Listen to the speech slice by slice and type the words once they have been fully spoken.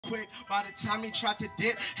quick. By the time he tried to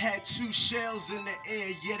dip, had two shells in the air.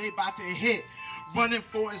 Yeah, they about to hit. Running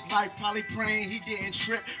for his life, probably praying he didn't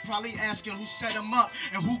trip, probably asking who set him up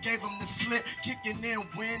and who gave him the slip, kicking in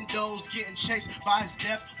windows, getting chased by his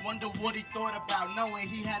death. Wonder what he thought about knowing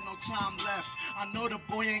he had no time left. I know the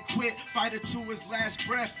boy ain't quit, fighter to his last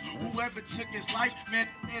breath. Whoever took his life, man,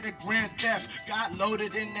 had a grand theft. Got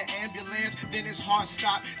loaded in the ambulance, then his heart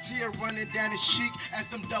stopped, tear running down his cheek as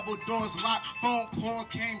them double doors locked. Phone call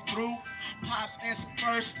came through, pops answered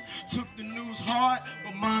first, took the news hard,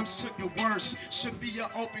 but moms took it worse. Should be an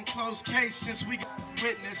open closed case since we got a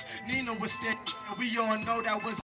witness. Nina was there, and we all know that was